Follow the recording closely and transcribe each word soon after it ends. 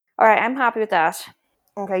All right, I'm happy with that.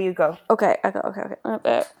 Okay, you go. Okay. What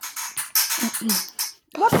the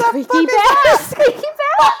Squeaky fuck is bell. that? Squeaky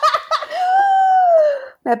bell.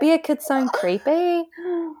 Maybe it could sound creepy.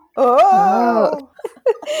 Oh.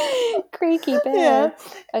 Creaky bed. Yeah.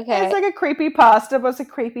 Okay. It's like a creepy pasta, but it's a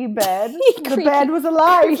creepy bed. The bed was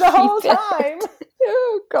alive creaky the whole bed. time.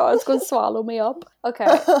 Oh God, it's going to swallow me up. Okay.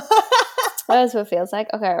 That's what it feels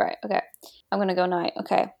like. Okay, right. Okay. I'm going to go now.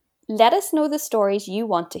 Okay. Let us know the stories you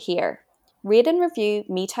want to hear. Rate and review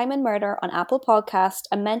Me Time and Murder on Apple Podcast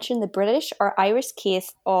and mention the British or Irish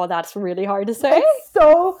case. Oh, that's really hard to say. It's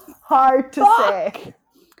so hard to say.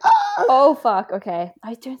 Oh, fuck. Okay. I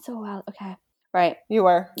was doing so well. Okay. Right. You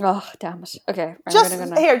were. Oh, damn it. Okay.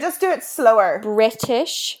 Just do it slower.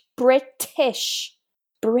 British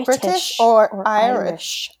or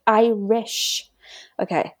Irish. Irish.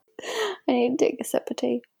 Okay. I need to take a sip of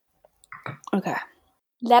tea. Okay.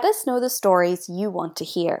 Let us know the stories you want to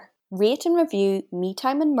hear. Rate and review Me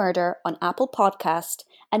Time and Murder on Apple Podcast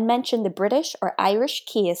and mention the British or Irish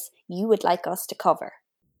case you would like us to cover.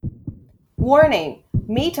 Warning.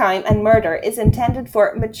 Me Time and Murder is intended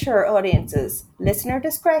for mature audiences. Listener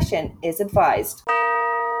discretion is advised.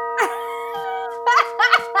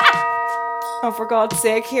 Oh, for God's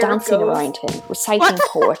sake, here Dancing it goes. around him, reciting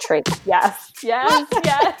poetry. Yes.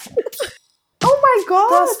 Oh my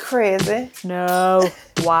God. That's crazy. No.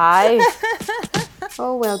 Why?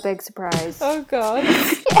 Oh, well, big surprise. Oh God.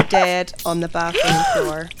 Dead on the bathroom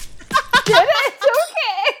floor. Did it?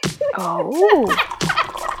 Okay. Oh.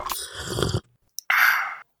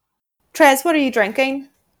 Trez, what are you drinking?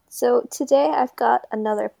 So today I've got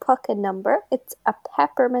another Pucka number. It's a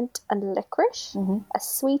peppermint and licorice, a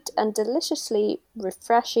sweet and deliciously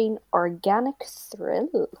refreshing organic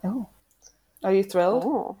thrill. Oh. Are you thrilled?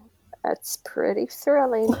 Oh, it's pretty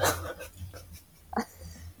thrilling.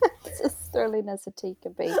 It's as thrilling as a tea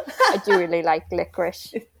can be. I do really like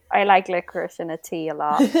licorice. I like licorice in a tea a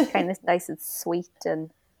lot. Kind of nice and sweet, and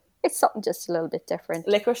it's something just a little bit different.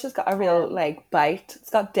 Licorice has got a real bite. It's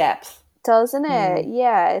got depth. Doesn't it?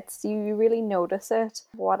 Yeah, it's you really notice it.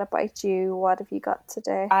 What about you? What have you got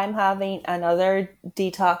today? I'm having another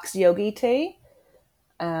detox yogi tea.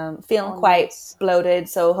 Feeling quite bloated,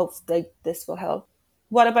 so hopefully this will help.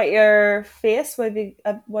 What about your face? What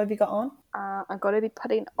have you got on? I'm going to be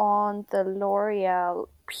putting on the L'Oreal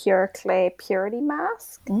Pure Clay Purity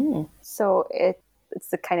Mask. So it's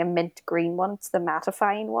the kind of mint green one. It's the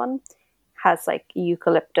mattifying one. Has like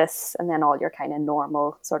eucalyptus and then all your kind of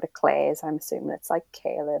normal sort of clays. I'm assuming it's like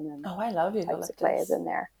kaolin and I love types of clays in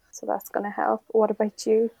there. So that's going to help. What about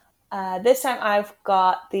you? This time I've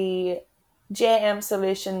got the JM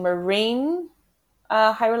Solution Marine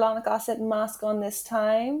hyaluronic acid mask on this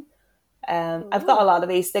time. I've got a lot of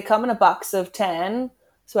these. They come in a box of 10.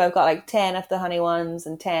 So I've got like 10 of the honey ones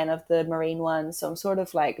and 10 of the marine ones. So I'm sort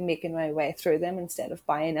of like making my way through them instead of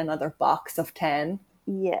buying another box of 10.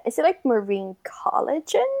 Yeah. Is it like marine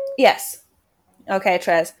collagen? Yes. Okay,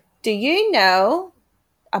 Trez. Do you know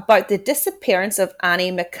about the disappearance of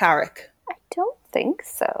Annie McCarrick? I don't think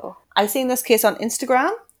so. I seen this case on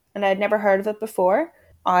Instagram and I'd never heard of it before.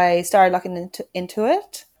 I started looking into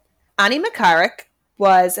it. Annie McCarrick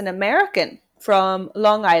was an American from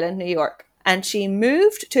Long Island, New York, and she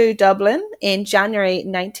moved to Dublin in January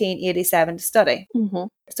 1987 to study.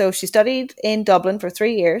 So she studied in Dublin for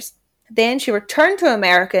 3 years. Then she returned to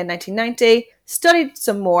America in 1990, studied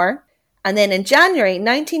some more, and then in January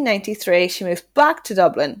 1993 she moved back to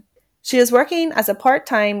Dublin. She was working as a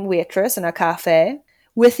part-time waitress in a cafe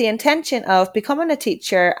with the intention of becoming a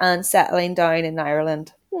teacher and settling down in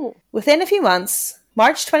Ireland. Within a few months,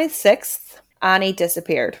 March 26th, Annie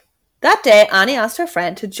disappeared. That day, Annie asked her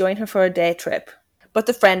friend to join her for a day trip, but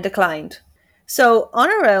the friend declined. So, on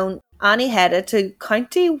her own, Annie headed to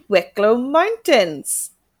County Wicklow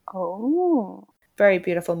Mountains. Oh. Very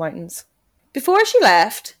beautiful mountains. Before she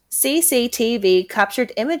left, CCTV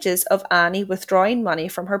captured images of Annie withdrawing money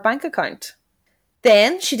from her bank account.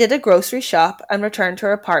 Then she did a grocery shop and returned to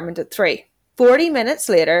her apartment at 3. 40 minutes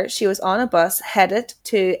later, she was on a bus headed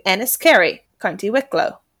to Enniskerry, County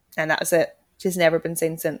Wicklow. And that was it. She's never been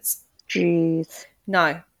seen since. Jeez.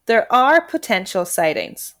 Now, there are potential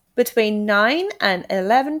sightings. Between 9 and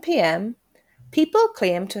 11 p.m, people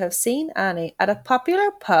claim to have seen Annie at a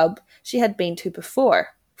popular pub she had been to before,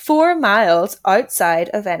 4 miles outside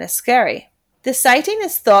of Enniskerry. The sighting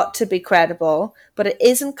is thought to be credible, but it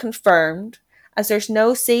isn't confirmed, as there's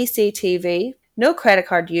no CCTV, no credit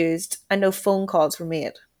card used, and no phone calls were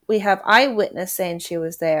made. We have eyewitness saying she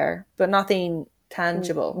was there, but nothing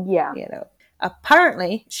tangible. Yeah.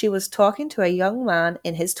 Apparently, she was talking to a young man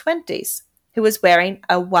in his 20s who was wearing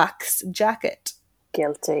a wax jacket.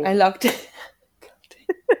 Guilty. I looked.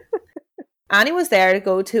 Annie was there to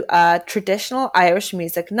go to a traditional Irish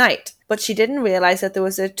music night, but she didn't realise that there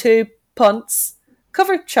was a 2 punts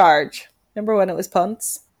cover charge. Remember when it was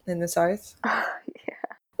punts in the south? Yeah.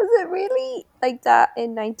 Was it really like that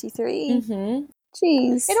in 93? Mm-hmm.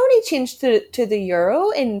 Jeez. It only changed to the euro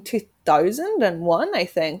in 2001, I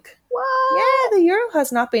think. What? Yeah, the euro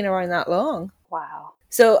has not been around that long. Wow.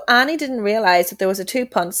 So Annie didn't realise that there was a 2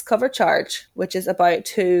 punts cover charge, which is about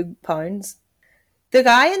 £2. The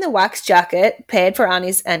guy in the wax jacket paid for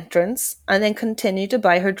Annie's entrance and then continued to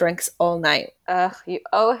buy her drinks all night. Ugh, you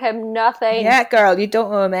owe him nothing. Yeah, girl, you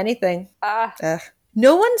don't owe him anything. Ah. Ugh.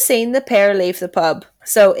 No one's seen the pair leave the pub,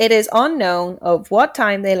 so it is unknown of what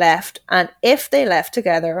time they left and if they left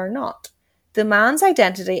together or not. The man's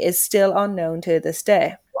identity is still unknown to this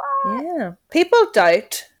day. What? Yeah. People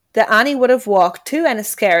doubt that Annie would have walked to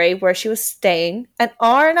Enniskerry, where she was staying, an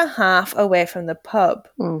hour and a half away from the pub.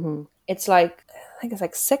 Mm-hmm. It's like, I think it's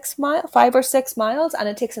like 6 miles, 5 or 6 miles, and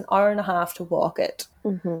it takes an hour and a half to walk it.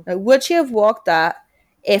 Mm-hmm. Now, would she have walked that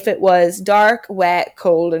if it was dark, wet,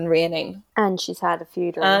 cold, and raining? And she's had a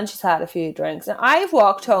few drinks. And she's had a few drinks. And I've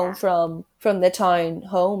walked home from the town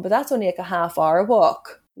home, but that's only like a half-hour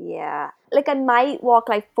walk. Yeah. Like I might walk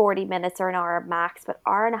like 40 minutes or an hour max, but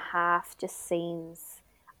hour and a half just seems...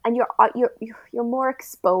 And you're more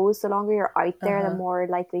exposed. The longer you're out there, the more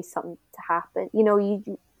likely something to happen. You know,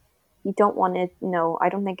 you don't want to. No, I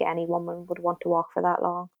don't think any woman would want to walk for that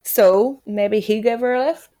long. So maybe he gave her a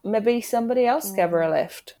lift. Maybe somebody else gave her a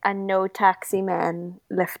lift. And no taxi men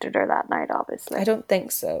lifted her that night, obviously. I don't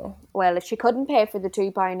think so. Well, if she couldn't pay for the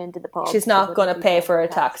 £2 into the pub, She's not going to pay for a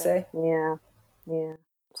taxi. Yeah.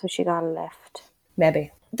 So she got a lift.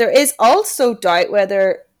 Maybe. There is also doubt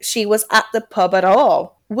whether she was at the pub at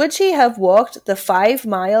all. Would she have walked the 5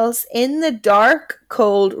 miles in the dark,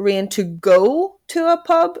 cold rain to go to a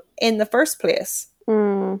pub in the first place?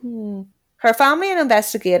 Her family and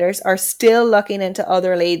investigators are still looking into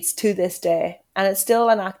other leads to this day, and it's still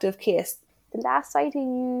an active case. The last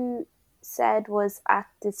sighting you said was at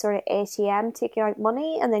the sort of ATM taking out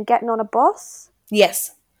money and then getting on a bus?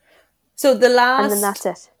 Yes. So the last... And then that's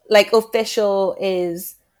it. Like, official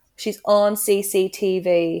is she's on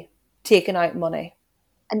CCTV taking out money.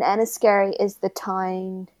 And Enniskerry is the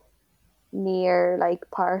town near, like,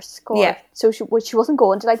 Powerscourt. Yeah. So she wasn't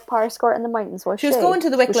going to, like, Powerscourt in the mountains, was she? She was going to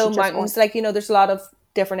the Wicklow Mountains. Going... Like, you know, there's a lot of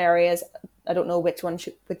different areas. I don't know which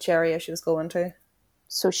area she was going to.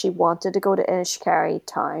 So she wanted to go to Enniskerry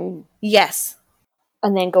town. Yes.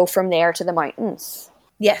 And then go from there to the mountains.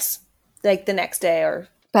 Yes. Like, the next day or...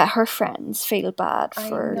 But her friends feel bad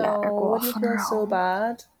for letting her go off on her own. So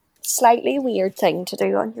bad. Slightly weird thing to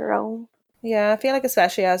do on your own. Yeah, I feel like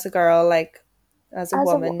especially as a girl, like, as a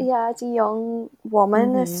woman. As a young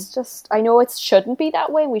woman, it's just... I know it shouldn't be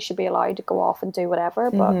that way. We should be allowed to go off and do whatever,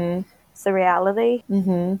 but it's the reality.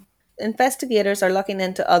 Investigators are looking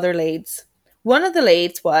into other leads. One of the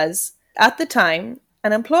leads was, at the time,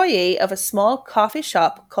 an employee of a small coffee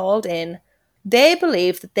shop called in. They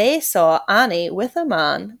believed that they saw Annie with a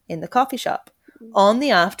man in the coffee shop on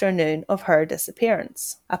the afternoon of her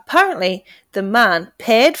disappearance. Apparently, the man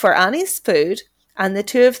paid for Annie's food and the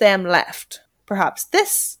two of them left. Perhaps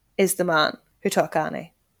this is the man who took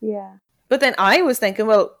Annie. Yeah. But then I was thinking,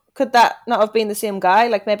 well, could that not have been the same guy?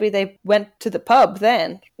 Like, maybe they went to the pub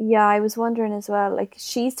then. Yeah, I was wondering as well. Like,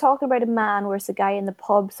 she's talking about a man, whereas the guy in the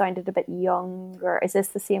pub sounded a bit younger. Is this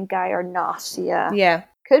the same guy or not? Yeah. Yeah.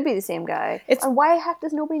 Could be the same guy. And why the heck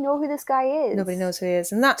does nobody know who this guy is? Nobody knows who he is.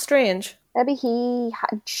 Isn't that strange? Maybe he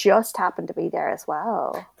just happened to be there as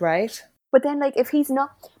well. Right. But then, like, if he's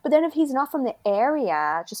not from the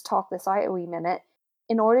area, just talk this out a wee minute.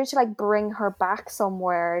 In order to, like, bring her back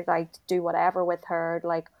somewhere, like, do whatever with her,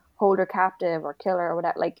 like, hold her captive or kill her or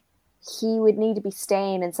whatever, like, he would need to be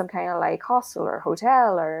staying in some kind of, like, hostel or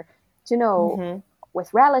hotel or, you know,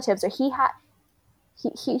 with relatives. Or he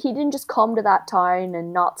didn't just come to that town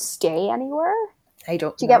and not stay anywhere. I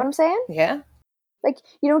don't know. Do you get what I'm saying? Yeah. Like,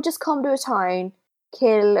 you don't just come to a town,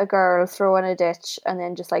 kill a girl, throw in a ditch, and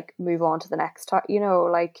then just, like, move on to the next town. You know,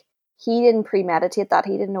 like, he didn't premeditate that.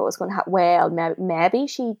 He didn't know what was going to happen. Well, maybe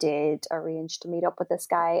she did arrange to meet up with this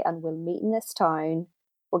guy and we'll meet in this town.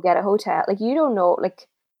 We'll get a hotel. Like, you don't know, like,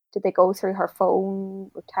 did they go through her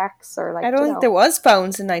phone or texts or, like, I don't think there was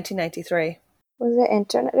phones in 1993. Was it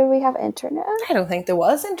internet? Did we have internet? I don't think there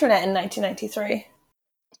was internet in 1993. It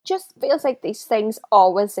just feels like these things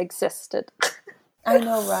always existed. I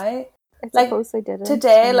know, right? I suppose they didn't.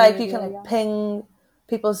 Today, like, you can, like, ping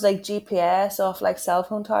people's, like, GPS off, like, cell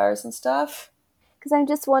phone towers and stuff. Because I'm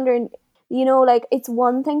just wondering, You know, like, it's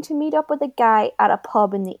one thing to meet up with a guy at a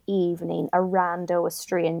pub in the evening, a rando, a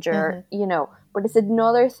stranger, you know, but it's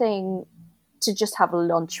another thing to just have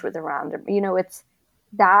lunch with a random. You know, it's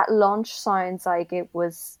that lunch sounds like it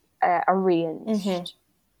was arranged. You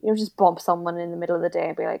know, just bump someone in the middle of the day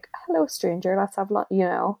and be like, hello, stranger, let's have lunch, you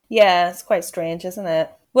know. Yeah, it's quite strange, isn't it?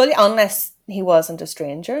 Well, unless he wasn't a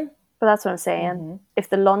stranger. But that's what I'm saying. If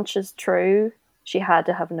the lunch is true, she had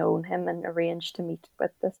to have known him and arranged to meet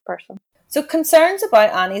with this person. So concerns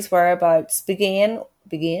about Annie's whereabouts began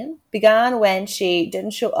when she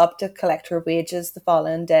didn't show up to collect her wages the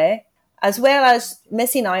following day, as well as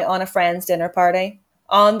missing out on a friend's dinner party.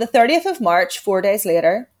 On the 30th of March, 4 days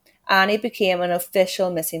later, Annie became an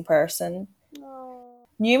official missing person.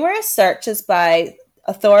 Numerous searches by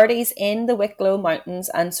authorities in the Wicklow Mountains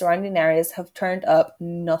and surrounding areas have turned up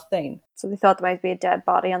nothing. So they thought there might be a dead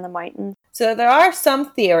body on the mountain. So there are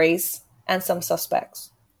some theories and some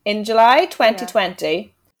suspects. In July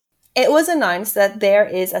 2020, it was announced that there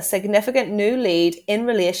is a significant new lead in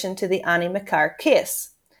relation to the Annie McCarrick case.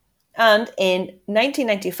 And in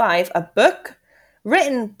 1995, a book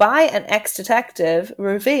written by an ex-detective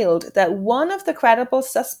revealed that one of the credible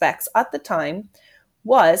suspects at the time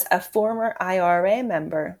was a former IRA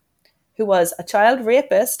member who was a child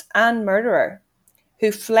rapist and murderer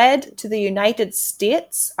who fled to the United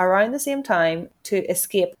States around the same time to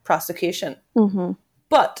escape prosecution.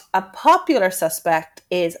 But a popular suspect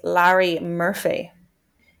is Larry Murphy.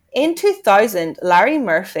 In 2000, Larry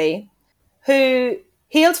Murphy, who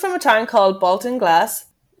hails from a town called Baltinglass,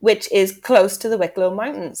 which is close to the Wicklow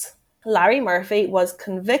Mountains. Larry Murphy was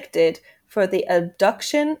convicted for the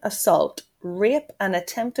abduction, assault, rape, and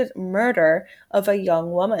attempted murder of a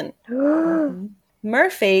young woman.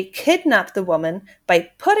 Murphy kidnapped the woman by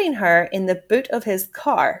putting her in the boot of his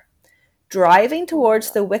car, driving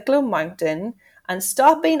towards the Wicklow Mountain and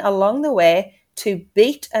stopping along the way to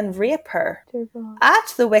beat and rape her.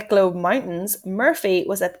 At the Wicklow Mountains, Murphy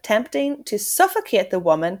was attempting to suffocate the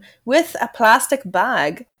woman with a plastic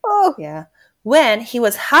bag. When he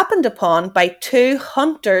was happened upon by two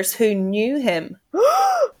hunters who knew him.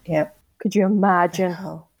 Could you imagine?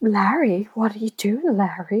 Larry, what are you doing,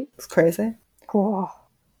 Larry? It's crazy. Oh.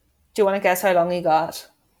 Do you want to guess how long he got?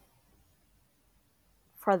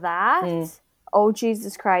 For that? Oh,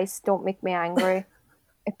 Jesus Christ, don't make me angry.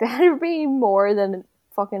 It better be more than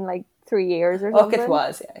fucking like 3 years or something. It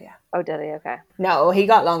was, yeah. Oh, did he? Okay. No, he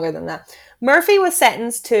got longer than that. Murphy was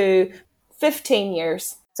sentenced to 15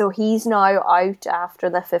 years. So he's now out after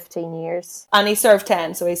the 15 years. And he served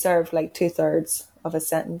 10, so he served like 2/3 of his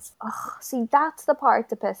sentence. Oh, see, that's the part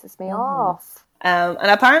that pisses me off. And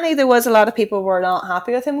apparently there was a lot of people who were not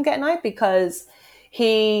happy with him getting out because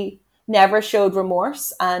he never showed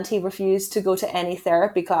remorse and he refused to go to any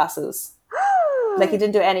therapy classes. Like, he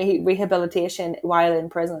didn't do any rehabilitation while in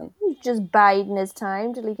prison. He's just biding his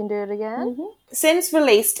time till he can do it again. Since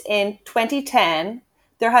released in 2010,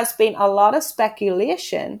 there has been a lot of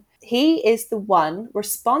speculation he is the one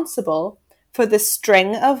responsible for the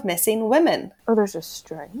string of missing women. Oh, there's a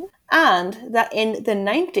string? And that in the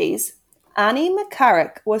 90s, Annie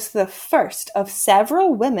McCarrick was the first of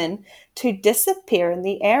several women to disappear in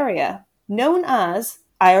the area, known as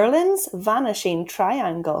Ireland's Vanishing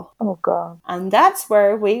Triangle. Oh, God. And that's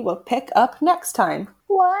where we will pick up next time.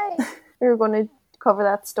 Why? We're going to cover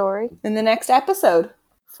that story in the next episode.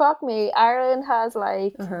 Fuck me. Ireland has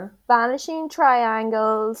like vanishing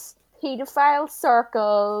triangles, pedophile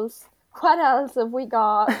circles. What else have we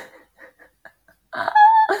got?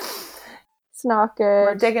 It's not good.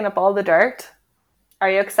 We're digging up all the dirt. Are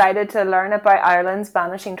you excited to learn about Ireland's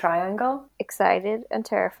Vanishing Triangle? Excited and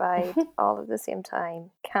terrified all at the same time.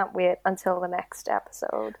 Can't wait until the next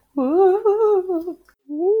episode.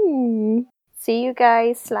 See you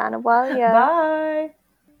guys. Slán Abhaile. Bye.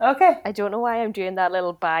 Okay. I don't know why I'm doing that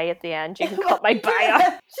little bye at the end. You can cut my bye out.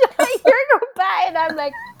 You're going bye and I'm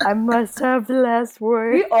like, I must have the last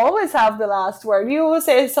word. You always have the last word. You always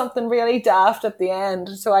say something really daft at the end,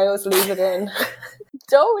 so I always leave it in.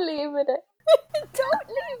 Don't leave it in. Don't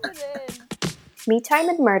leave it in. Me Time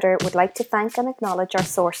and Murder would like to thank and acknowledge our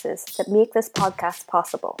sources that make this podcast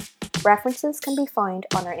possible. References can be found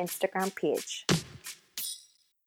on our Instagram page.